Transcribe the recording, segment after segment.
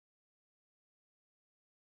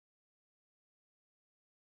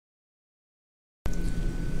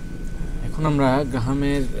এখন আমরা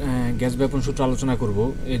গ্রাহামের গ্যাস ব্যাপন সূত্র আলোচনা করব।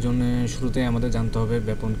 এই জন্য শুরুতে আমাদের জানতে হবে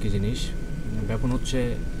ব্যাপন কী জিনিস। ব্যাপন হচ্ছে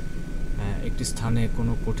একটি স্থানে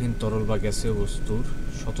কোনো কঠিন তরল বা গ্যাসীয় বস্তুর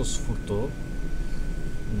স্বতঃস্ফূর্ত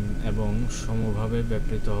এবং সমভাবে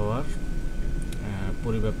ব্যাপৃত হওয়ার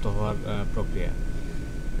পরিব্যাপ্ত হওয়ার প্রক্রিয়া।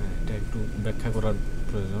 এটা একটু ব্যাখ্যা করার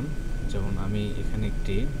প্রয়োজন। যেমন আমি এখানে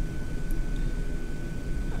একটি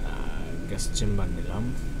গ্যাস চেম্বার নিলাম।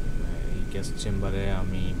 এই গ্যাস চেম্বারে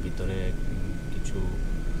আমি ভিতরে কিছু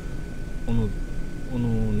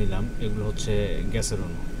অণু নিলাম। এগুলো হচ্ছে গ্যাসের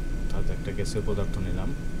অণু, অর্থাৎ একটা গ্যাসীয় পদার্থ নিলাম।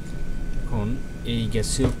 এখন এই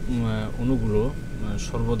গ্যাসীয় অণুগুলো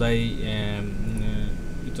সর্বদাই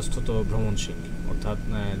ইতস্তত ভ্রমণশীল, অর্থাৎ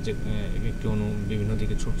যে একটি অণু বিভিন্ন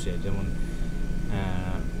দিকে ছুটছে। যেমন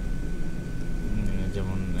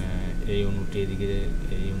এই অণুটি এদিকে,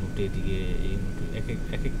 এই অণুটি এদিকে, এই অণুটি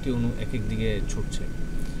এক একটি অণু এক এক দিকে ছুটছে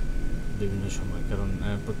বিভিন্ন সময়। কারণ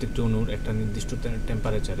প্রত্যেকটি অণুর একটা নির্দিষ্ট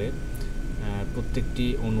টেম্পারেচারে প্রত্যেকটি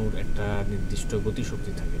অণুর একটা নির্দিষ্ট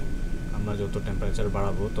গতিশক্তি থাকে। আমরা যত টেম্পারেচার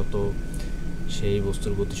বাড়াবো তত সেই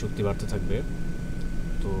বস্তুর গতিশক্তি বাড়তে থাকবে।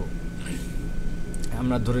 তো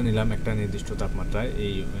আমরা ধরে নিলাম একটা নির্দিষ্ট তাপমাত্রায়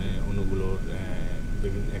এই অণুগুলোর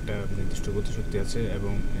বিভিন্ন একটা নির্দিষ্ট গতিশক্তি আছে,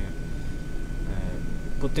 এবং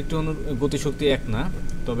প্রত্যেকটি অণুর গতিশক্তি এক না।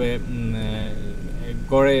 তবে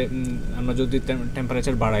গড়ে আমরা যদি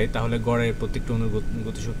টেম্পারেচার বাড়াই তাহলে গড়ে প্রত্যেকটি অণুর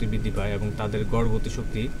গতিশক্তি বৃদ্ধি পায়, এবং তাদের গড়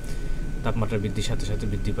গতিশক্তি তাপমাত্রা বৃদ্ধির সাথে সাথে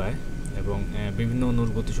বৃদ্ধি পায়, এবং বিভিন্ন অণুর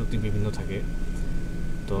গতিশক্তি বিভিন্ন থাকে।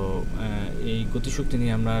 তো এই গতিশক্তি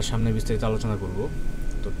নিয়ে আমরা সামনে বিস্তারিত আলোচনা করব।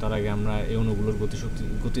 তো তার আগে আমরা এই অণুগুলোর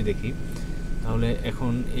গতি দেখি। তাহলে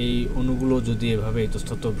এখন এই অণুগুলো যদি এভাবে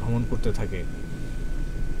ইতস্তত ভ্রমণ করতে থাকে,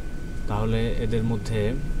 তাহলে এদের মধ্যে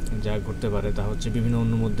যা ঘটতে পারে তা হচ্ছে বিভিন্ন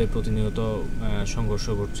অণুর মধ্যে প্রতিনিয়ত সংঘর্ষ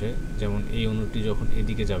ঘটছে। যেমন এই অণুটি যখন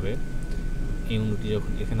এদিকে যাবে, এই অণুটি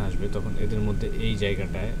যখন এখানে আসবে, তখন এদের মধ্যে এই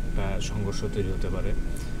জায়গাটায় একটা সংঘর্ষ তৈরি হতে পারে।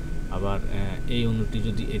 আবার এই অণুটি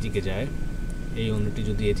যদি এদিকে যায়, এই অণুটি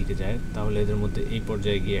যদি এদিকে যায়, তাহলে এদের মধ্যে এই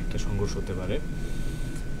পর্যায়ে গিয়ে একটা সংঘর্ষ হতে পারে।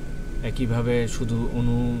 একইভাবে শুধু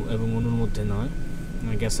অণু এবং অণুর মধ্যে নয়,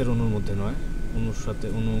 গ্যাসের অণুর মধ্যে নয়, অণুর সাথে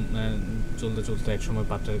অণু চলতে চলতে একসময়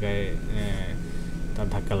পাত্রের গায়ে তার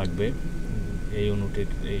ধাক্কা লাগবে। এই অণুটির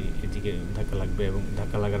এদিকে ধাক্কা লাগবে, এবং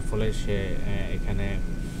ধাক্কা লাগার ফলে সে এখানে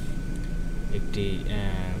একটি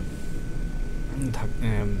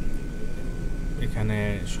এখানে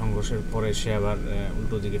সংঘর্ষের পরে সে আবার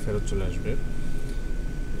উল্টো দিকে ফেরত চলে আসবে।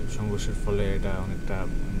 সংঘর্ষের ফলে এটা অনেকটা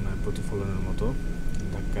প্রতিফলনের মতো।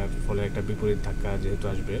 ধাক্কার ফলে একটা বিপরীত ধাক্কা যেহেতু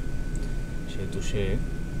আসবে, সেহেতু সে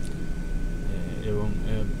এবং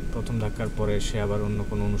প্রথম ধাক্কার পরে সে আবার অন্য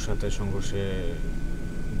কোনো অণুর সাথে সংঘর্ষে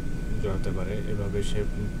জড়াতে পারে। এভাবে সে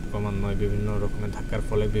ক্রমান্বয়ে বিভিন্ন রকমের ধাক্কার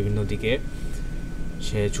ফলে বিভিন্ন দিকে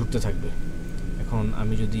সে ছুটতে থাকবে। এখন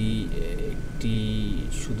আমি যদি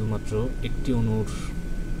শুধুমাত্র একটি অণুর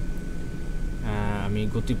আমি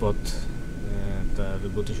গতিপথ, তার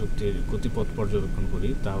গতিপথ পর্যবেক্ষণ করি,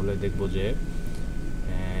 তাহলে দেখব যে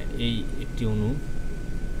এই একটি অণু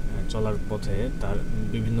চলার পথে তার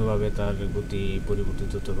বিভিন্নভাবে তার গতি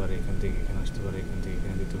পরিবর্তিত হতে পারে। এখান থেকে এখানে আসতে পারে, এখান থেকে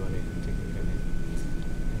এখানে দিতে পারে, এখান থেকে এখানে,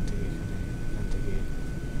 এখান থেকে এখানে, এখান থেকে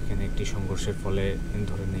এখানে একটি সংঘর্ষের ফলে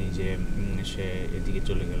ধরে নেই যে সে এদিকে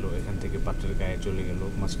চলে গেল, এখান থেকে পাত্রের গায়ে চলে গেল,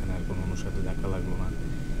 মাঝখানে আর কোনো অণুর সাথে ধাক্কা লাগলো না,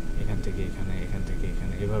 এখান থেকে এখানে, এখান থেকে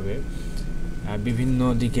এখানে, এভাবে বিভিন্ন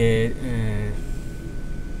দিকে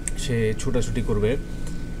সে ছোটাছুটি করবে।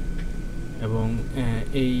 এবং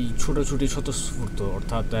এই ছোটাছুটি স্বতঃস্ফূর্ত,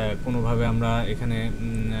 অর্থাৎ কোনোভাবে আমরা এখানে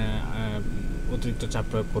অতিরিক্ত চাপ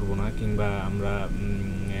প্রয়োগ করব না, কিংবা আমরা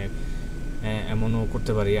এমনও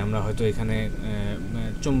করতে পারি, আমরা হয়তো এখানে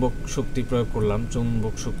চৌম্বক শক্তি প্রয়োগ করলাম।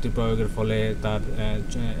 চৌম্বক শক্তি প্রয়োগের ফলে তার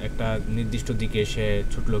একটা নির্দিষ্ট দিকে সে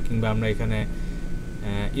ছুটলো, কিংবা আমরা এখানে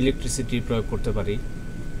ইলেকট্রিসিটি প্রয়োগ করতে পারি।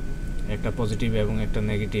 একটা পজিটিভ এবং একটা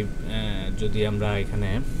নেগেটিভ যদি আমরা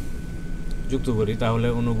এখানে যুক্ত করি, তাহলে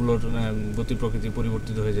অণুগুলোর গতি প্রকৃতি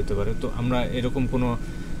পরিবর্তিত হয়ে যেতে পারে। তো আমরা এরকম কোনো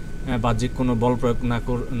বাহ্যিক কোনো বল প্রয়োগ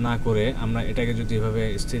না করে আমরা এটাকে যদি এভাবে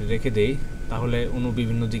স্থির রেখে দেই, তাহলে অণু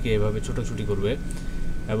বিভিন্ন দিকে এভাবে ছোটাছুটি করবে,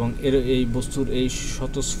 এবং এই বস্তুর এই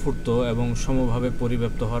স্বতঃস্ফূর্ত এবং সমভাবে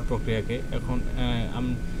পরিব্যাপ্ত হওয়ার প্রক্রিয়াকে এখন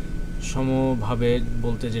সমভাবে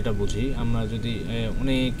বলতে যেটা বুঝি, আমরা যদি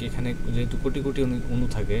অনেক এখানে যেহেতু কোটি কোটি অণু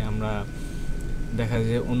থাকে, আমরা দেখা যায়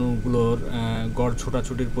যে অণুগুলোর গড়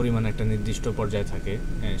ছোটাছুটির পরিমাণ একটা নির্দিষ্ট পর্যায়ে থাকে,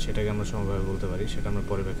 সেটাকে আমরা সমভাবে বলতে পারি। সেটা আমরা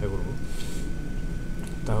পরে ব্যাখ্যা করব।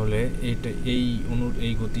 তাহলে এই অণুর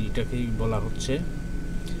এই গতিটাকেই বলা হচ্ছে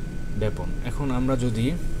ব্যাপন। এখন আমরা যদি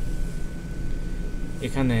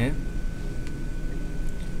এখানে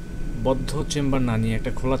বদ্ধ চেম্বার না নিয়ে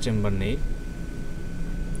একটা খোলা চেম্বার নেই,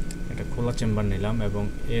 একটা খোলা চেম্বার নিলাম এবং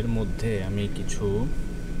এর মধ্যে আমি কিছু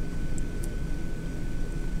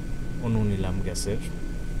অণু নিলাম গ্যাসের।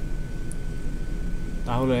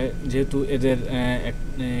 তাহলে যেহেতু এদের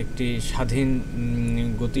একটি স্বাধীন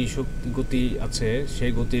গতি আছে,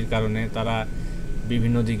 সেই গতির কারণে তারা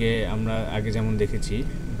বিভিন্ন দিকে আমরা আগে যেমন দেখেছি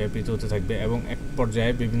ব্যাপৃত হতে থাকবে এবং এক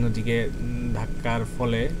পর্যায়ে বিভিন্ন দিকে ধাক্কার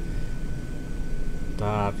ফলে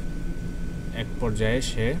তার এক পর্যায়ে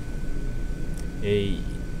সে এই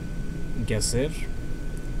গ্যাসের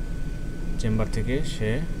চেম্বার থেকে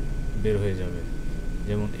সে বের হয়ে যাবে।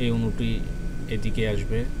 যেমন এই অণুটি এদিকে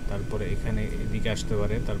আসবে, তারপরে এদিকে আসতে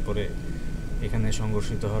পারে, তারপরে এখানে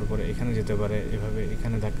সংঘর্ষিত হওয়ার পরে এখানে যেতে পারে, এভাবে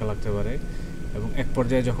এখানে ধাক্কা লাগতে পারে এবং এক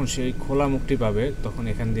পর্যায়ে যখন সেই খোলা মুক্তি পাবে তখন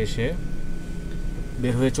এখান দিয়ে সে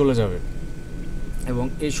বের হয়ে চলে যাবে। এবং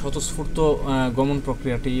এই স্বতঃস্ফূর্ত গমন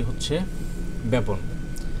প্রক্রিয়াটি হচ্ছে ব্যাপন।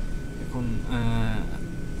 এখন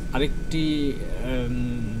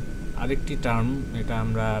আরেকটি টার্ম, এটা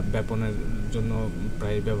আমরা ব্যাপনের জন্য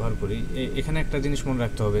প্রায় ব্যবহার করি। এখানে একটা জিনিস মনে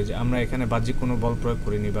রাখতে হবে যে আমরা এখানে বাহ্যিক কোনো বল প্রয়োগ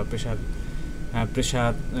করিনি বা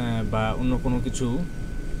প্রেসার বা অন্য কোনো কিছু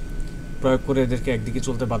প্রয়োগ করে এদেরকে একদিকে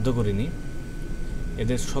চলতে বাধ্য করিনি।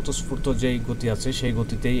 এদের স্বতঃস্ফূর্ত যেই গতি আছে সেই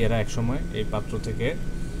গতিতেই এরা একসময় এই পাত্র থেকে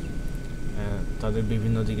তাদের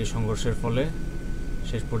বিভিন্ন দিকে সংঘর্ষের ফলে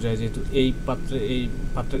শেষ পর্যায়ে যেহেতু এই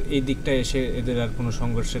পাত্রের এই দিকটা এসে এদের আর কোনো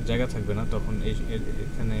সংঘর্ষের জায়গা থাকবে না, তখন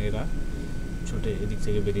এখানে এরা ছুটে এদিক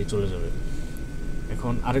থেকে বেরিয়ে চলে যাবে।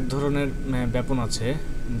 এখন আরেক ধরনের ব্যাপন আছে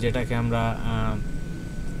যেটাকে আমরা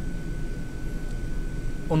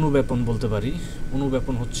অনুব্যাপন বলতে পারি।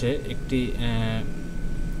 অনুব্যাপন হচ্ছে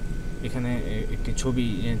এখানে একটি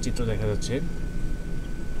চিত্র দেখা যাচ্ছে।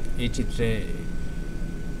 এই চিত্রে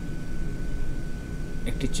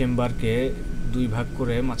একটি চেম্বারকে দুই ভাগ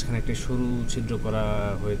করে মাঝখানে একটি সরু ছিদ্র করা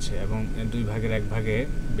হয়েছে এবং দুই ভাগের এক ভাগে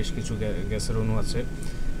বেশ কিছু গ্যাসের অণু আছে।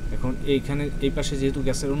 এখন এই পাশে যেহেতু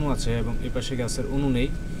গ্যাসের অণু আছে এবং এই পাশে গ্যাসের অণু নেই,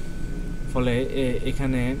 ফলে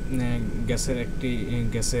এখানে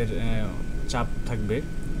গ্যাসের চাপ থাকবে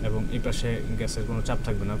এবং এই পাশে গ্যাসের কোনো চাপ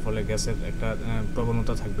থাকবে না, ফলে গ্যাসের একটা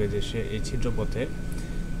প্রবণতা থাকবে যে সে এই ছিদ্রপথে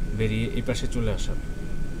বেরিয়ে এই পাশে চলে আসার।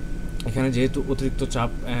 এখানে যেহেতু অতিরিক্ত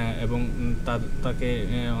চাপ এবং তাকে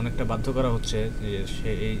অনেকটা বাধ্য করা হচ্ছে যে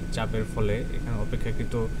সে এই চাপের ফলে এখানে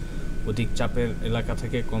অপেক্ষাকৃত অধিক চাপের এলাকা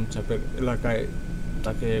থেকে কম চাপের এলাকায়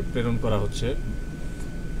তাকে প্রেরণ করা হচ্ছে।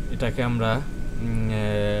 এটাকে আমরা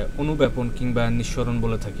অনুব্যাপন কিংবা নিঃসরণ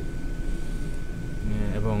বলে থাকি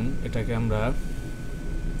এবং এটাকে আমরা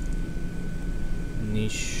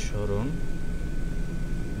নিঃসরণ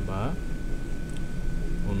বা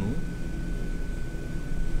অনুব্যাপন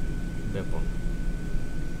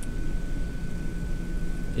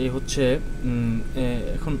এই হচ্ছে।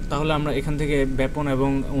 এখন তাহলে আমরা এখান থেকে ব্যাপন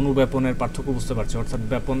এবং অনুব্যাপনের পার্থক্য বুঝতে পারছি। অর্থাৎ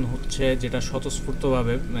ব্যাপন হচ্ছে যেটা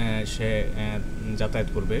স্বতঃস্ফূর্তভাবে সে যাতায়াত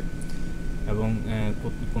করবে এবং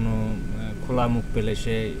কোনো খোলা মুখ পেলে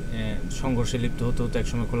সে সংঘর্ষে লিপ্ত হতে হতে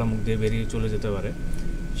একসময় খোলা মুখ দিয়ে বেরিয়ে চলে যেতে পারে,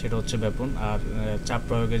 সেটা হচ্ছে ব্যাপন। আর চাপ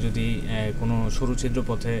প্রয়োগে যদি কোনো সরু ছিদ্র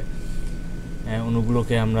পথে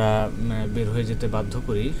অণুগুলোকে আমরা বের হয়ে যেতে বাধ্য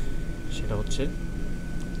করি, সেটা হচ্ছে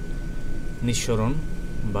নিঃসরণ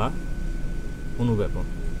বা অনুব্যাপন।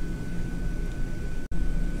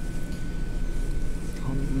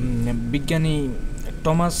 বিজ্ঞানী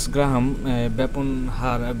টমাস গ্রাহাম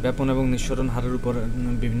ব্যাপন এবং নিঃসরণ হারের উপর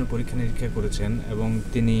বিভিন্ন পরীক্ষা নিরীক্ষা করেছেন এবং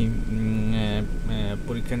তিনি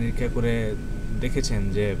পরীক্ষা নিরীক্ষা করে দেখেছেন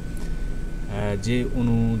যে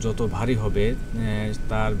অণু যত ভারী হবে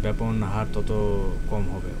তার ব্যাপন হার তত কম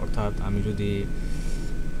হবে। অর্থাৎ আমি যদি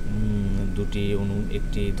দুটি অণু,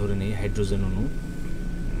 একটি ধরে নেই হাইড্রোজেন অণু,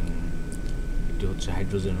 একটি হচ্ছে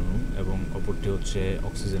হাইড্রোজেন অণু এবং অপরটি হচ্ছে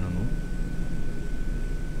অক্সিজেন অণু।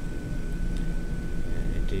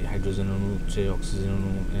 এটি হাইড্রোজেন অণু হচ্ছে অক্সিজেন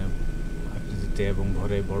অণু আকৃতিতে এবং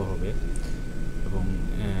ভরে বড় হবে এবং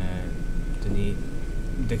তিনি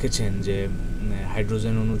দেখেছেন যে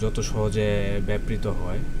হাইড্রোজেন অণু যত সহজে ব্যাপৃত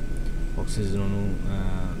হয়, অক্সিজেন অণু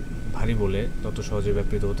ভারী বলে তত সহজে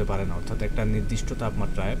ব্যাপৃত হতে পারে না। অর্থাৎ একটা নির্দিষ্ট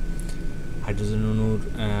তাপমাত্রায় হাইড্রোজেন অণুর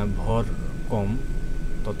ভর কম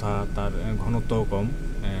তথা তার ঘনত্বও কম,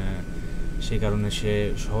 সেই কারণে সে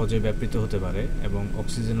সহজে ব্যাপৃত হতে পারে এবং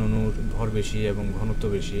অক্সিজেন অণুর ভর বেশি এবং ঘনত্ব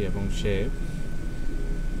বেশি এবং সে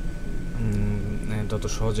তত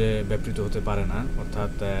সহজে ব্যাপৃত হতে পারে না।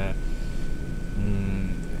 অর্থাৎ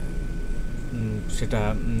সেটা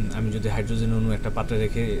আমি যদি হাইড্রোজেন অণু একটা পাত্রে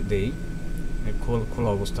রেখে দেই, খোলা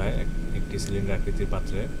অবস্থায় একটি সিলিন্ডার আকৃতির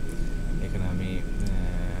পাত্রে, এখানে আমি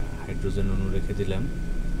হাইড্রোজেন অণু রেখে দিলাম,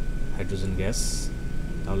 হাইড্রোজেন গ্যাস,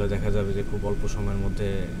 তাহলে দেখা যাবে যে খুব অল্প সময়ের মধ্যে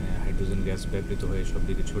হাইড্রোজেন গ্যাস ব্যাপৃত হয়ে সব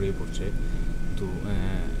দিকে ছড়িয়ে পড়ছে। কিন্তু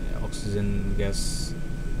অক্সিজেন গ্যাস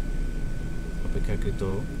অপেক্ষাকৃত,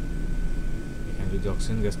 এখানে যদি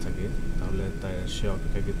অক্সিজেন গ্যাস থাকে তাহলে সে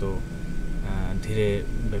অপেক্ষাকৃত ধীরে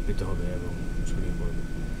ব্যাপিত হবে এবং ছড়িয়ে পড়বে।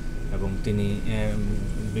 এবং তিনি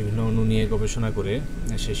বিভিন্ন অণু নিয়ে গবেষণা করে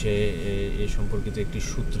শেষে এই সম্পর্কিত একটি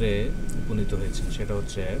সূত্রে উপনীত হয়েছেন, সেটা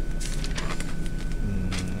হচ্ছে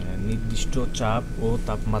নির্দিষ্ট চাপ ও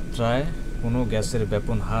তাপমাত্রায় কোনো গ্যাসের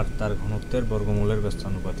ব্যাপন হার তার ঘনত্বের বর্গমূলের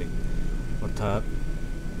ব্যস্তানুপাতিক। অর্থাৎ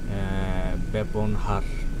ব্যাপন হার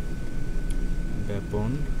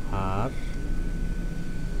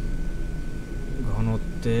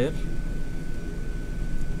ঘনত্বের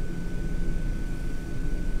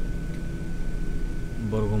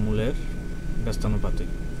বর্গমূলের ব্যস্তানুপাতিক।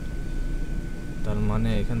 তার মানে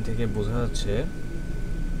এখান থেকে বোঝা যাচ্ছে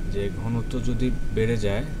যে ঘনত্ব যদি বেড়ে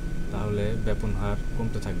যায় তাহলে ব্যাপন হার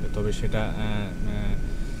কমতে থাকবে, তবে সেটা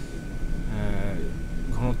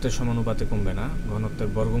ঘনত্বের সমানুপাতে কমবে না, ঘনত্বের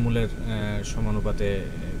বর্গমূলের সমানুপাতে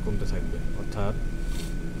কমতে থাকবে। অর্থাৎ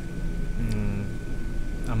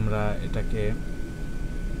আমরা এটাকে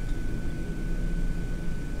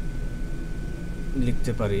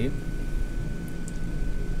লিখতে পারি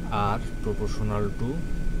R proportional to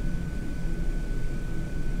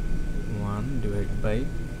 1 divided by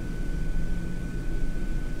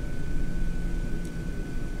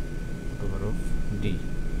over of D।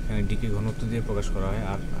 এখানে D কে ঘনত্ব দিয়ে প্রকাশ করা হয়,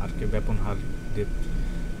 আর R কে ব্যাপন হার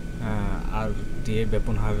দিয়ে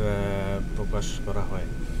ব্যাপন হার প্রকাশ করা হয়।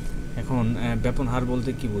 এখন ব্যাপন হার বলতে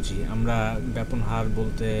কি বুঝি আমরা? ব্যাপন হার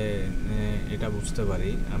বলতে এটা বুঝতে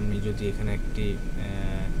পারি, আমি যদি এখানে একটি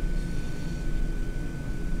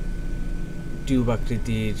টিউব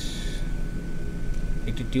আকৃতির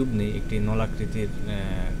একটি টিউব নেই, একটি নলাকৃতির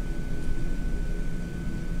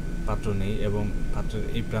পাত্র নেই, এবং পাত্রের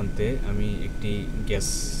এই প্রান্তে আমি একটি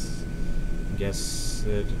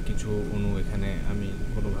গ্যাসের কিছু অণু এখানে আমি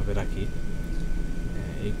কোনোভাবে রাখি।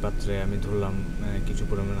 এই পাত্রে আমি ধরলাম কিছু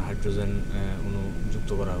পরিমাণ হাইড্রোজেন অণু যুক্ত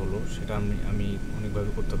করা হলো, সেটা আমি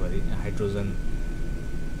অনেকভাবে করতে পারি।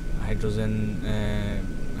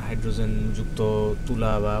 হাইড্রোজেন যুক্ত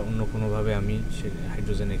তুলা বা অন্য কোনোভাবে আমি সে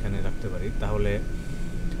হাইড্রোজেন এখানে রাখতে পারি। তাহলে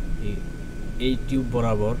এই টিউব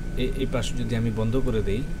বরাবর এই পাশ যদি আমি বন্ধ করে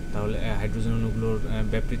দিই তাহলে হাইড্রোজেন অণুগুলোর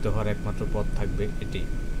ব্যাপৃত হওয়ার একমাত্র পথ থাকবে এটি।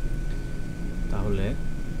 তাহলে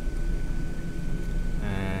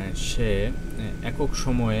সে একক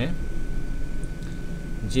সময়ে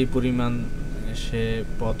যে পরিমাণ সে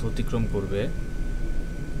পথ অতিক্রম করবে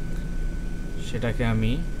সেটাকে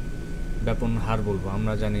আমি ব্যাপন হার বলবো।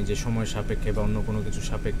 আমরা জানি যে সময় সাপেক্ষে বা অন্য কোনো কিছু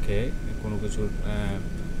সাপেক্ষে কোনো কিছুর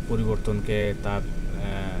পরিবর্তনকে তার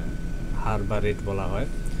হার বা রেট বলা হয়।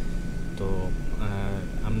 তো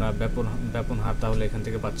আমরা ব্যাপন হার তাহলে এখান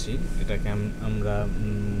থেকে পাচ্ছি, এটাকে আমরা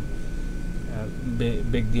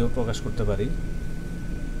বেগ দিয়েও প্রকাশ করতে পারি।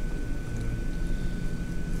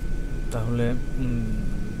 তাহলে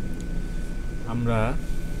আমরা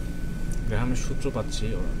গ্রাহামের সূত্র পাচ্ছি,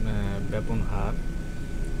 ব্যাপন হার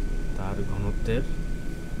তার ঘনত্বের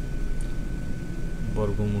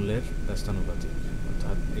বর্গমূলের ব্যস্তানুপাতিক।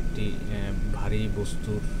 অর্থাৎ একটি ভারী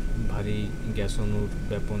গ্যাস অণুর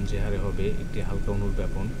ব্যাপন যে হারে হবে একটি হালকা অণুর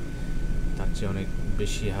ব্যাপন তার চেয়ে অনেক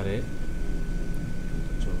বেশি হারে।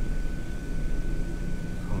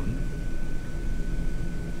 এখন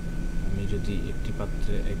আমি যদি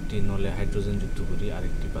একটি নলে হাইড্রোজেন যুক্ত করি,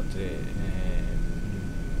 আরেকটি পাত্রে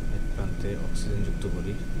এক প্রান্তে অক্সিজেন যুক্ত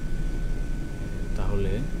করি,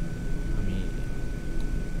 তাহলে আমি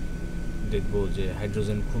দেখব যে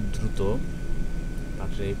হাইড্রোজেন খুব দ্রুত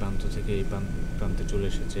পাত্রে এই প্রান্ত থেকে এই প্রান্তে চলে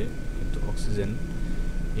এসেছে, কিন্তু অক্সিজেন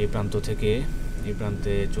এই প্রান্ত থেকে এই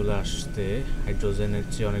প্রান্তে চলে আসতে হাইড্রোজেনের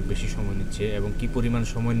চেয়ে অনেক বেশি সময় নিচ্ছে। এবং কি পরিমাণ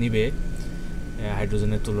সময় নিবে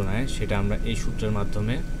হাইড্রোজেনের তুলনায় সেটা আমরা এই সূত্রের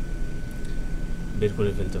মাধ্যমে বের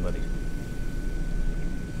করে ফেলতে পারি।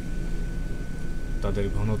 তাদের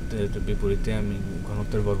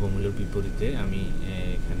ঘনত্বের বর্গমূলের বিপরীতে আমি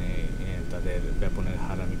এখানে তাদের ব্যাপনের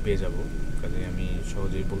হার আমি পেয়ে যাব। কাজে আমি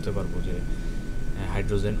সহজেই বলতে পারবো যে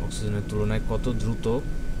হাইড্রোজেন অক্সিজেনের তুলনায় কত দ্রুত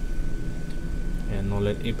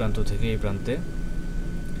নলের এই প্রান্ত থেকে এই প্রান্তে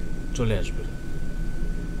চলে আসবে।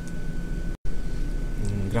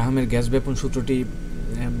 গ্রাহামের গ্যাস ব্যাপন সূত্রটি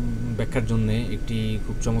ব্যাখ্যার জন্য একটি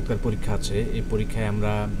খুব চমৎকার পরীক্ষা আছে। এই পরীক্ষায়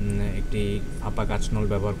আমরা একটি ফাঁপা কাঁচ নল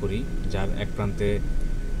ব্যবহার করি, যার এক প্রান্তে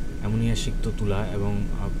অ্যামোনিয়া সিক্ত তুলা এবং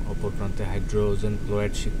অপর প্রান্তে হাইড্রোজেন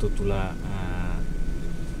ক্লোরাইড সিক্ত তুলা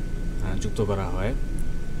যুক্ত করা হয়।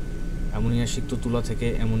 অ্যামোনিয়া সিক্ত তুলা থেকে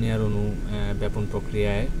অ্যামোনিয়ার অণু ব্যাপন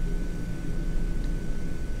প্রক্রিয়ায়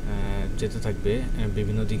যেতে থাকবে,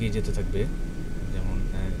 বিভিন্ন দিকেই যেতে থাকবে। যেমন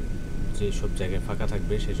যে সব জায়গায় ফাঁকা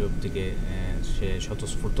থাকবে সেসব দিকে সে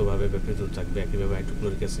স্বতঃস্ফূর্তভাবে ব্যাপৃত থাকবে। একইভাবে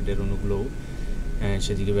হাইড্রোক্লোরিক অ্যাসিডের অণুগুলোও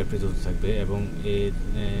সেদিকে ব্যাপৃত হতে থাকবে এবং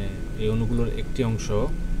এই অণুগুলোর একটি অংশ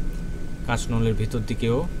কাঁচনলের ভিতর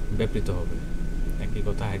দিকেও ব্যাপৃত হবে। একই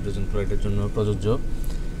কথা হাইড্রোজেন ক্লোরাইডের জন্য প্রযোজ্য।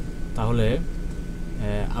 তাহলে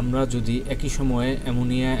আমরা যদি একই সময়ে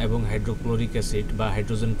অ্যামোনিয়া এবং হাইড্রোক্লোরিক অ্যাসিড বা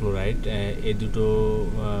হাইড্রোজেন ক্লোরাইড এই দুটো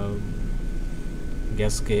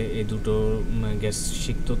গ্যাসকে, এই দুটো গ্যাস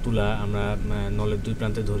সিক্ত তুলা আমরা নলের দুই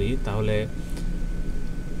প্রান্তে ধরি, তাহলে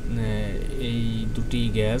এই দুটি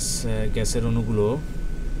গ্যাসের অণুগুলো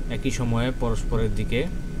একই সময়ে পরস্পরের দিকে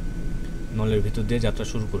নলের ভিতর দিয়ে যাত্রা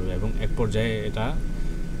শুরু করবে এবং এক পর্যায়ে এটা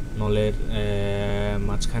নলের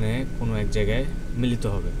মাঝখানে কোনো এক জায়গায় মিলিত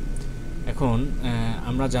হবে। এখন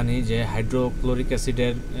আমরা জানি যে হাইড্রোক্লোরিক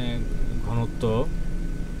অ্যাসিডের ঘনত্ব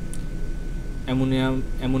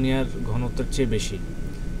অ্যামোনিয়ার ঘনত্বের চেয়ে বেশি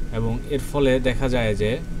এবং এর ফলে দেখা যায়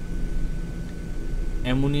যে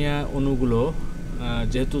অ্যামোনিয়া অণুগুলো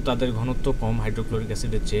যেহেতু তাদের ঘনত্ব কম হাইড্রোক্লোরিক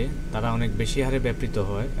অ্যাসিডের চেয়ে, তারা অনেক বেশি হারে ব্যাপৃত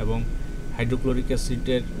হয় এবং হাইড্রোক্লোরিক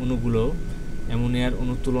অ্যাসিডের অণুগুলো অ্যামোনিয়ার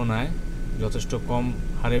অণুর তুলনায় যথেষ্ট কম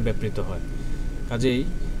হারে ব্যাপৃত হয়। কাজেই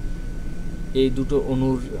এই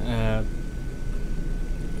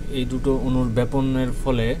দুটো অণুর ব্যাপনের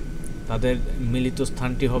ফলে তাদের মিলিত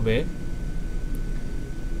স্থানটি হবে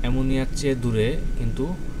অ্যামোনিয়ার চেয়ে দূরে কিন্তু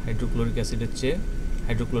হাইড্রোক্লোরিক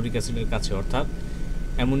অ্যাসিডের কাছে। অর্থাৎ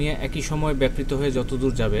অ্যামোনিয়া একই সময় ব্যাপৃত হয়ে যত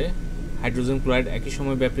দূর যাবে, হাইড্রোজেন ক্লোরাইড একই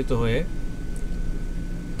সময় ব্যাপৃত হয়ে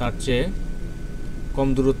তার চেয়ে কম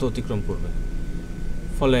দূরত্ব অতিক্রম করবে।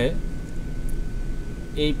 ফলে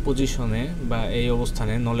এই পজিশনে বা এই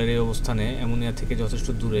অবস্থানে, নলের এই অবস্থানে অ্যামোনিয়া থেকে যথেষ্ট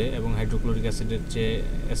দূরে এবং হাইড্রোক্লোরিক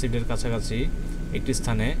অ্যাসিডের কাছাকাছি একটি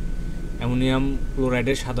স্থানে অ্যামোনিয়াম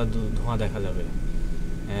ক্লোরাইডের সাদা ধোঁয়া দেখা যাবে।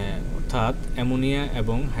 অর্থাৎ অ্যামোনিয়া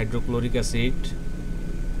এবং হাইড্রোক্লোরিক অ্যাসিড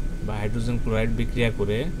বা হাইড্রোজেন ক্লোরাইড বিক্রিয়া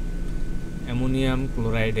করে অ্যামোনিয়াম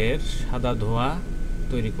ক্লোরাইডের সাদা ধোঁয়া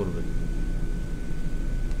তৈরি করবে।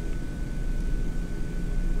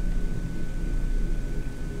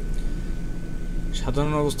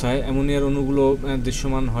 সাধারণ অবস্থায় অ্যামোনিয়ার অণুগুলো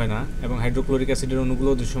দৃশ্যমান হয় না এবং হাইড্রোক্লোরিক অ্যাসিডের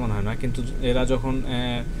অণুগুলো দৃশ্যমান হয় না, কিন্তু এরা যখন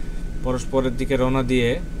পরস্পরের দিকে রওনা দিয়ে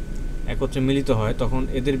একত্রে মিলিত হয় তখন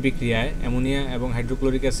এদের বিক্রিয়ায় অ্যামোনিয়া এবং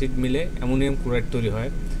হাইড্রোক্লোরিক অ্যাসিড মিলে অ্যামোনিয়াম ক্লোরাইড তৈরি হয়,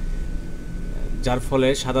 যার ফলে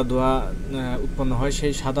সাদা ধোঁয়া উৎপন্ন হয়।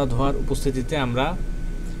 সেই সাদা ধোঁয়ার উপস্থিতিতে আমরা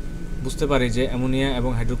বুঝতে পারি যে অ্যামোনিয়া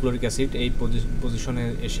এবং হাইড্রোক্লোরিক অ্যাসিড এই পজিশনে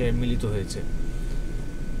এসে মিলিত হয়েছে।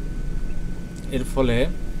 এর ফলে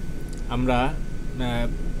আমরা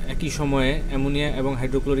একই সময়ে অ্যামোনিয়া এবং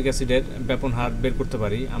হাইড্রোক্লোরিক অ্যাসিডের ব্যাপন হার বের করতে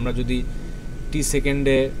পারি। আমরা যদি টি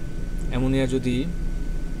সেকেন্ডে অ্যামোনিয়া যদি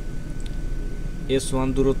S1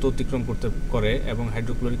 দূরত্ব অতিক্রম করে এবং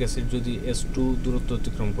হাইড্রোক্লোরিক অ্যাসিড যদি S2 দূরত্ব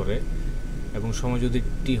অতিক্রম করে এবং সময় যদি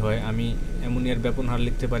t হয়, আমি অ্যামোনিয়ার ব্যাপন হার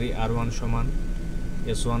লিখতে পারি R1 সমান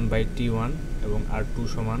S1 বাই T1 এবং R2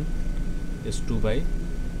 সমান S2 বাই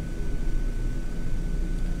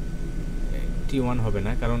T1 হবে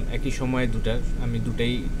না, কারণ একই সময়ে আমি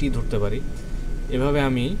দুটাই টি ধরতে পারি। এভাবে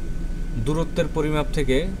আমি দূরত্বের পরিমাপ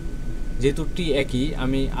থেকে, যেহেতু টি একই,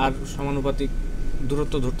 আমি আর সমানুপাতিক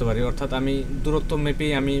দূরত্ব ধরতে পারি। অর্থাৎ আমি দূরত্ব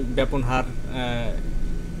মেপেই আমি ব্যাপন হার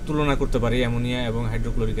তুলনা করতে পারি অ্যামোনিয়া এবং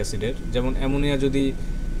হাইড্রোক্লোরিক অ্যাসিডের। যেমন অ্যামোনিয়া যদি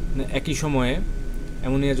একই সময়ে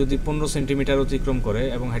 15 সেন্টিমিটার অতিক্রম করে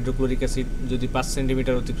এবং হাইড্রোক্লোরিক অ্যাসিড যদি 5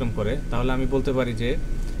 সেন্টিমিটার অতিক্রম করে, তাহলে আমি বলতে পারি যে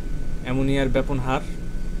অ্যামোনিয়ার ব্যাপন হার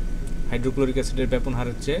হাইড্রোক্লোরিক অ্যাসিডের ব্যাপন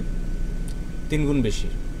হারের চেয়ে 3 গুণ বেশি।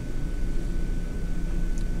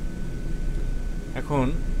 এখন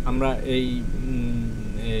আমরা এই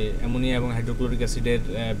অ্যামোনিয়া এবং হাইড্রোক্লোরিক অ্যাসিডের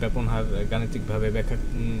ব্যাপন হার গাণিতিকভাবে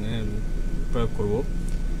প্রয়োগ করব।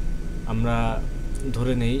 আমরা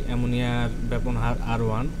ধরে নেই অ্যামোনিয়ার ব্যাপন হার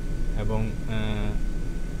R1 এবং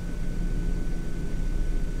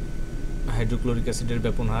হাইড্রোক্লোরিক অ্যাসিডের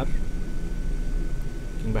ব্যাপন হার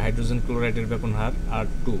কিংবা হাইড্রোজেন ক্লোরাইডের ব্যাপন হার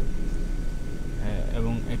R2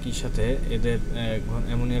 এবং একই সাথে এদের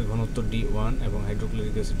অ্যামোনিয়ার ঘনত্ব D1 এবং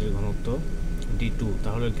হাইড্রোক্লোরিক অ্যাসিডের ঘনত্ব D2।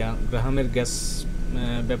 তাহলে গ্রাহামের গ্যাস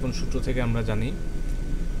ব্যাপন সূত্র থেকে আমরা জানি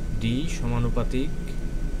D সমানুপাতিক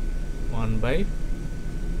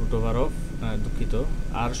 1/√,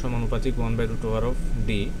 R সমানুপাতিক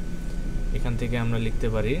 1/√D। এখান থেকে আমরা লিখতে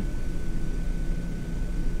পারি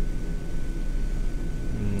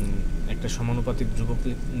একটা সমানুপাতিক ধ্রুবক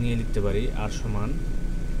নিয়ে লিখতে পারি R সমান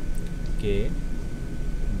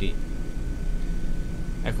KD।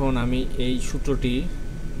 এখন আমি এই সূত্রটি,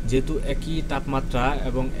 যেহেতু একই তাপমাত্রা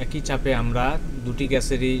এবং একই চাপে আমরা দুটি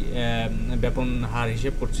গ্যাসেরই ব্যাপন হার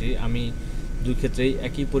হিসেব করছি, আমি দুই ক্ষেত্রেই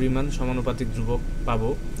একই পরিমাণ সমানুপাতিক ধ্রুবক পাবো।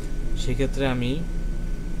 সেক্ষেত্রে আমি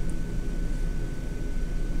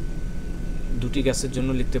দুটি গ্যাসের জন্য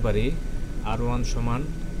লিখতে পারি R1 সমান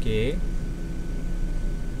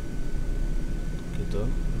দুঃখিত,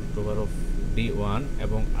 √d1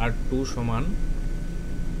 এবং R2 সমান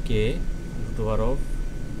কে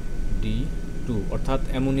 √d2, অর্থাৎ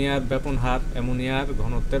অ্যামোনিয়ার ব্যাপন হার অ্যামোনিয়ার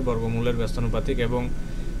ঘনত্বের বর্গমূলের ব্যস্তানুপাতিক এবং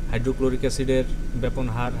হাইড্রোক্লোরিক অ্যাসিডের ব্যাপন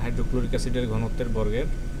হার হাইড্রোক্লোরিক অ্যাসিডের ঘনত্বের বর্গের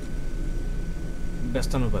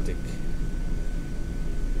ব্যস্তানুপাতিক।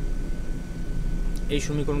 এই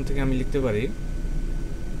সমীকরণ থেকে আমি লিখতে পারি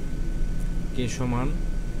কে সমান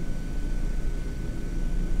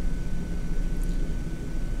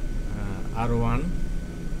R1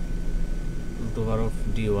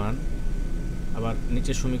 √d1, আবার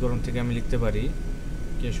নিচের সমীকরণ থেকে আমি লিখতে পারি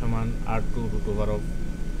কে সমান R2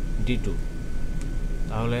 √d2।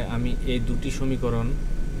 তাহলে আমি এই দুটি সমীকরণ,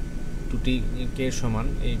 দুটি কে সমান,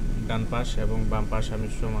 এই ডান পাশ এবং বাম পাশ আমি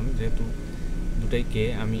সমান, যেহেতু দুটাই কে,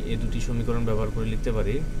 আমি এই দুটি সমীকরণ ব্যবহার করে লিখতে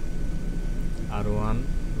পারি R1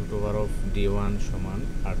 √d1 সমান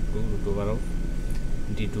R2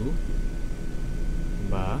 √d2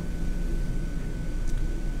 বা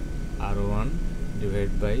R1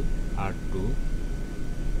 ডিভাইড বাই R2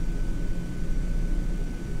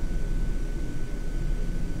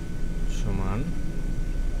 সমান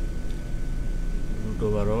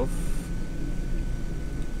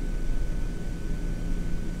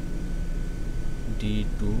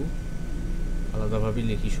 √d2, আলাদাভাবে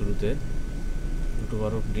লিখি শুরুতে,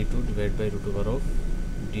 √d2 ডিভাইড বাই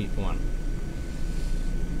 √d1,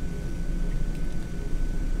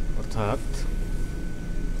 অর্থাৎ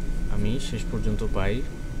আমি শেষ পর্যন্ত পাই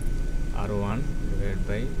R1 ডিভাইড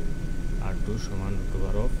বাই R2 সমান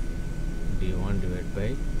 √d1 ডিভাইড বাই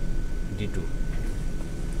d2।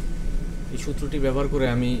 এই সূত্রটি ব্যবহার করে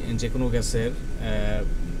আমি যে কোনো গ্যাসের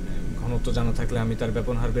ঘনত্ব জানা থাকলে আমি তার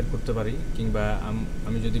ব্যাপন হার বের করতে পারি, কিংবা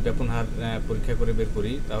আমি যদি ব্যাপন হার পরীক্ষা করে বের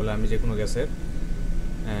করি তাহলে আমি যে কোনো গ্যাসের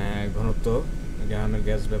ঘনত্ব গ্রাহামের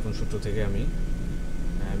গ্যাস ব্যাপন সূত্র থেকে আমি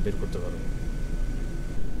বের করতে পারব।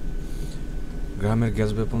 গ্রাহামের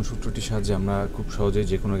গ্যাস ব্যাপন সূত্রটির সাহায্যে আমরা খুব সহজেই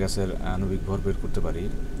যে কোনো গ্যাসের আণবিক ভর বের করতে পারি।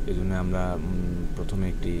 এই জন্য আমরা প্রথমে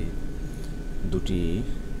দুটি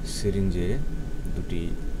সিরিঞ্জে দুটি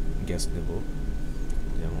গ্যাস নেব।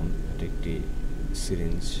 যেমন এটা একটি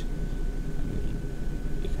সিরিঞ্জ,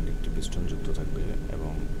 এখানে একটি পিস্টন যুক্ত থাকবে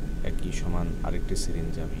এবং একই সমান আরেকটি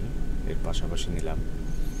সিরিঞ্জ আমি এর পাশাপাশি নিলাম।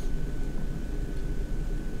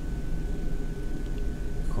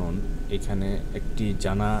 এখন এখানে একটি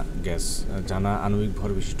জানা আণবিক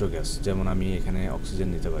ভর বিশিষ্ট গ্যাস, যেমন আমি এখানে অক্সিজেন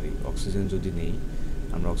নিতে পারি। অক্সিজেন যদি নেই,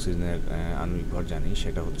 আমরা অক্সিজেনের আণবিক ভর জানি,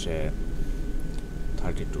 সেটা হচ্ছে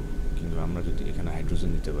 32। কিন্তু আমরা যদি এখানে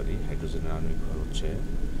হাইড্রোজেন নিতে পারি, হাইড্রোজেনের আণবিক ভর হচ্ছে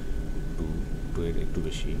 2 এর একটু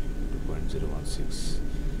বেশি, 2.016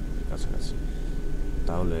 এর কাছাকাছি।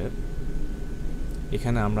 তাহলে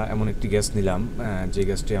এখানে আমরা এমন একটি গ্যাস নিলাম যে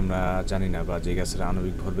গ্যাসটি আমরা জানি না, বা যে গ্যাসের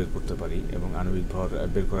আণবিক ভর বের করতে পারি, এবং আণবিক ভর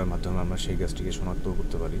বের করার মাধ্যমে আমরা সেই গ্যাসটিকে শনাক্ত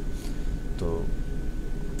করতে পারি। তো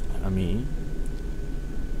আমি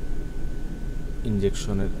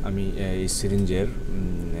এই সিরিঞ্জের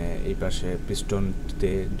এই পাশে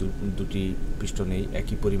পিস্টনটিতে দুটি পিস্টনেই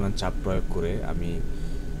একই পরিমাণ চাপ প্রয়োগ করে আমি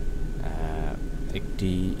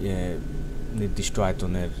একটি নির্দিষ্ট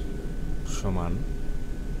আয়তনের সমান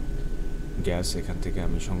গ্যাস এখান থেকে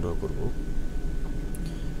আমি সংগ্রহ করব।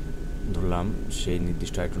 ধরলাম সেই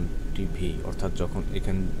নির্দিষ্ট আয়তনটি ভি, অর্থাৎ যখন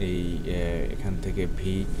এখান থেকে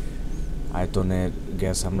ভি আয়তনের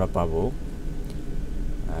গ্যাস আমরা পাবো,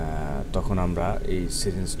 তখন আমরা এই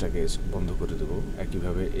সিরিঞ্জটাকে বন্ধ করে দেব।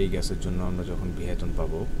 একইভাবে এই গ্যাসের জন্য আমরা যখন ভি আয়তন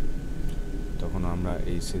পাবো, তখন আমরা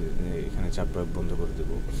এখানে চাপ প্রয়োগ বন্ধ করে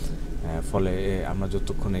দেব। ফলে আমরা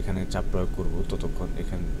যতক্ষণ এখানে চাপ প্রয়োগ করব, ততক্ষণ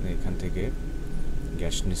এখান থেকে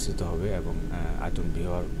গ্যাস নিঃসৃত হবে এবং আয়তন ভি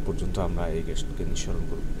হওয়ার পর্যন্ত আমরা এই গ্যাসকে নিঃসরণ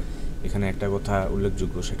করব। এখানে একটা কথা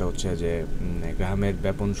উল্লেখযোগ্য, সেটা হচ্ছে যে গ্রাহামের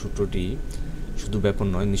ব্যাপন সূত্রটি শুধু ব্যাপন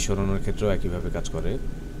নয়, নিঃসরণের ক্ষেত্রেও একইভাবে কাজ করে।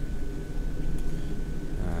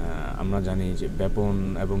 আমরা জানি যে ব্যাপন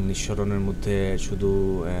এবং নিঃসরণের মধ্যে শুধু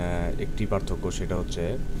একটি পার্থক্য, সেটা হচ্ছে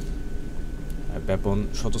ব্যাপন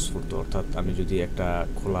স্বতঃস্ফূর্ত, অর্থাৎ আমি যদি একটা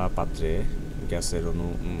খোলা পাত্রে গ্যাস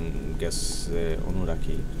অণু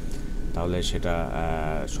রাখি, তাহলে সেটা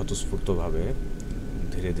স্বতঃস্ফূর্তভাবে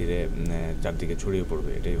ধীরে ধীরে চারদিকে ছড়িয়ে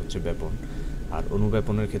পড়বে, এটাই হচ্ছে ব্যাপন। আর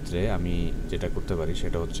অনুব্যাপনের ক্ষেত্রে আমি যেটা করতে পারি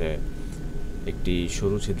সেটা হচ্ছে একটি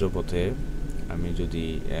সরু ছিদ্রপথে আমি যদি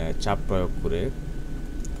চাপ প্রয়োগ করে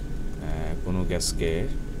কোনো গ্যাসকে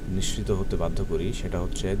নিঃসৃত হতে বাধ্য করি, সেটা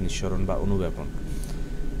হচ্ছে নিঃসরণ বা অনুব্যাপন।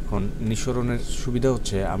 এখন নিঃসরণের সুবিধা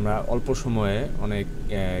হচ্ছে আমরা অল্প সময়ে অনেক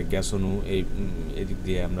গ্যাস অণু এদিক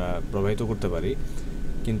দিয়ে আমরা প্রবাহিত করতে পারি,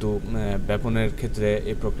 কিন্তু ব্যাপনের ক্ষেত্রে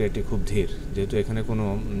এই প্রক্রিয়াটি খুব ধীর। যেহেতু এখানে কোনো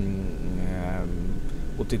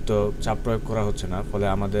অতিরিক্ত চাপ প্রয়োগ করা হচ্ছে না, ফলে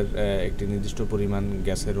আমাদের একটি নির্দিষ্ট পরিমাণ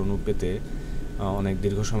গ্যাসের অণু পেতে অনেক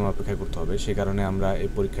দীর্ঘ সময় অপেক্ষা করতে হবে। সে কারণে আমরা এই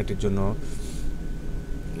পরীক্ষাটির জন্য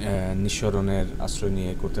নিঃসরণের আশ্রয়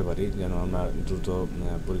নিয়ে করতে পারি, যেন আমরা দ্রুত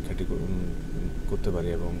পরীক্ষাটি করতে পারি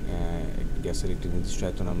এবং গ্যাসের একটি নির্দিষ্ট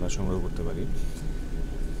আয়তন আমরা সংগ্রহ করতে পারি।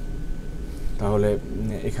 তাহলে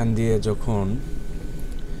এখান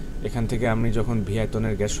থেকে আমি যখন ভি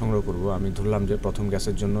আয়তনের গ্যাস সংগ্রহ করব, আমি ধরলাম যে প্রথম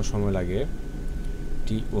গ্যাসের জন্য সময় লাগে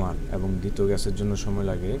T1 এবং দ্বিতীয় গ্যাসের জন্য সময়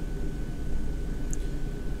লাগে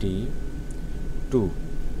T2।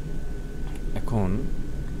 এখন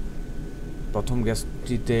প্রথম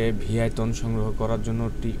গ্যাসটিতে ভি আয়তন সংগ্রহ করার জন্য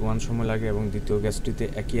T1 সময় লাগে এবং দ্বিতীয় গ্যাসটিতে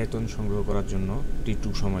একই আয়তন সংগ্রহ করার জন্য T2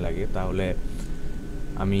 সময় লাগে। তাহলে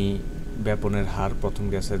আমি ব্যাপনের হার, প্রথম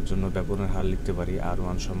গ্যাসের জন্য ব্যাপনের হার লিখতে পারি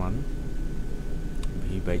R1 সমান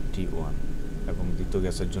V/T1 এবং দ্বিতীয়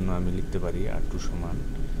গ্যাসের জন্য আমি লিখতে পারি R2 সমান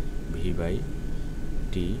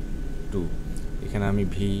V/T2। এখানে আমি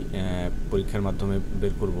ভি পরীক্ষার মাধ্যমে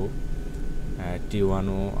বের করব,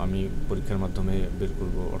 T1ও আমি পরীক্ষার মাধ্যমে বের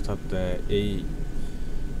করব, অর্থাৎ এই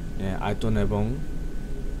আয়তন এবং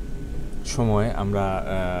সময় আমরা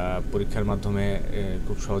পরীক্ষার মাধ্যমে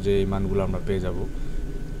খুব সহজে এই মানগুলো আমরা পেয়ে যাব,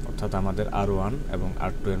 অর্থাৎ আমাদের R1 এবং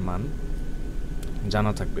R2 এর মান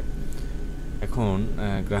জানা থাকবে। এখন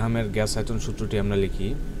গ্রাহামের গ্যাস আয়তন সূত্রটি আমরা লিখি,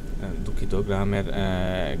 গ্রাহামের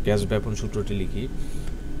গ্যাস ব্যাপন সূত্রটি লিখি।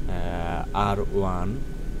 R1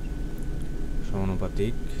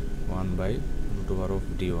 সমানুপাতিক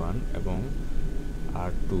 1/√D1 এবং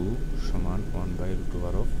R2 সমান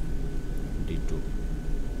 1/√D2।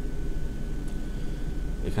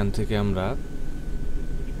 এখান থেকে আমরা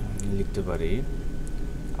লিখতে পারি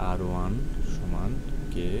R1 সমান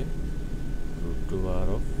K√D1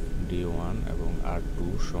 এবং R2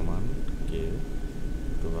 সমান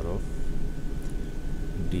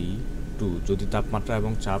K√D2। যদি তাপমাত্রা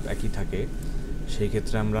এবং চাপ একই থাকে, সেই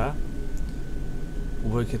ক্ষেত্রে আমরা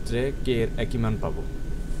উভয় ক্ষেত্রে K এর একই মান পাব।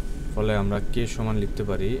 ফলে আমরা K সমান লিখতে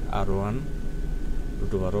পারি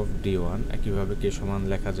R1√D1, একইভাবে K সমান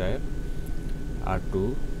লেখা যায়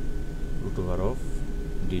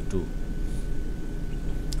R2√D2।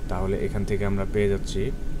 তাহলে এখান থেকে আমরা পেয়ে যাচ্ছি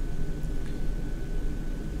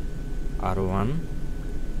R1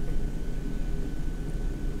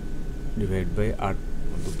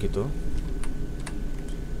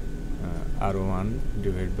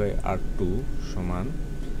 R1/R2 সমান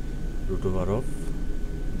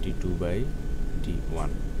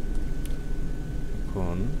 √D2/D1।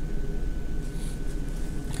 এখন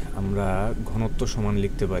আমরা ঘনত্ব সমান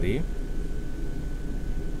লিখতে পারি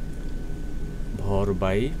ভর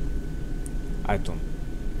বাই আয়তন।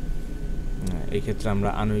 এই ক্ষেত্রে আমরা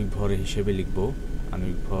আণবিক ভর হিসেবে লিখব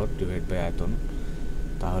আণবিক ভর ডিভাইড বাই আয়তন।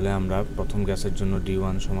 তাহলে আমরা প্রথম গ্যাসের জন্য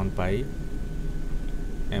D1 সমান পাই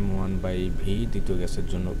M1/V, দ্বিতীয় গ্যাসের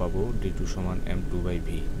জন্য পাবো D2 সমান M2/V।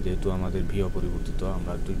 যেহেতু আমাদের V অপরিবর্তিত,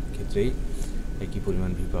 আমরা দুই ক্ষেত্রেই একই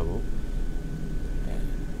পরিমাণ V পাবো।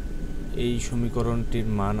 এই সমীকরণটির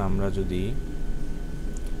মান আমরা যদি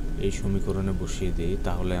এই সমীকরণে বসিয়ে দিই,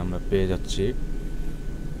 তাহলে আমরা পেয়ে যাচ্ছি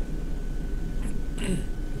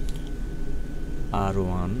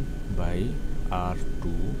R1/R2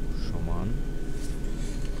 সমান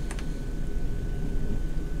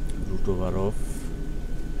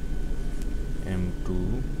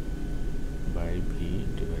 √M2/V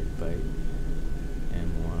ডিভাইড বাই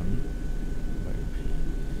M1/V।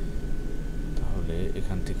 তাহলে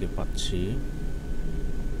এখান থেকে পাচ্ছি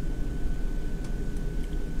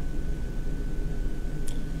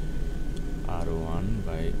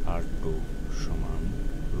R1/R2 সমান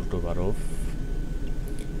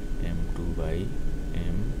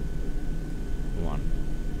 √M2/M1।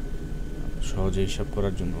 সহজে হিসাব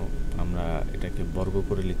করার জন্য আমরা এটাকে বর্গ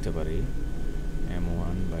করে লিখতে পারি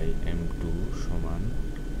M1/M2 সমান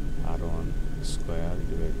R1 square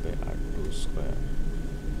divide by R2 square,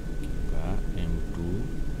 কিংবা M2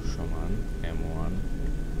 সমান M1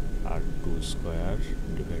 R2 square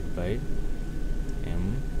divide by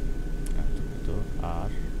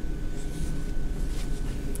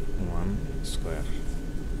R1 square.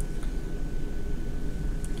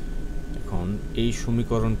 এখন এই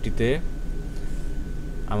সমীকরণটিতে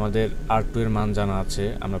আমাদের R2 এর মান জানা আছে,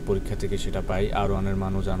 আমরা পরীক্ষা থেকে সেটা পাই। R1 এর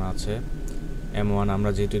মানও জানা আছে। M1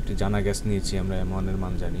 আমরা যেহেতু একটি জানা গ্যাস নিয়েছি, আমরা M1 এর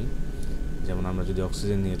মান জানি। যেমন আমরা যদি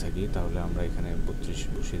অক্সিজেন নিয়ে থাকি, তাহলে আমরা এখানে 32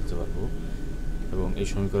 বসিয়ে দিতে পারবো। এবং এই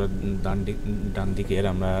সমীকরণ ডান দিকের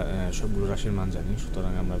আমরা সবগুলো রাশির মান জানি,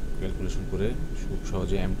 সুতরাং আমরা ক্যালকুলেশন করে খুব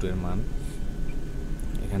সহজে M2 এর মান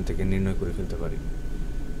এখান থেকে নির্ণয় করে ফেলতে পারি।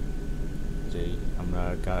 আমরা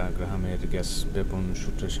গ্রাহামের গ্যাস ব্যাপন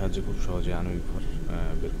সূত্রের সাহায্যে খুব সহজে আণবিক ভর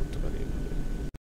বের করতে পারি।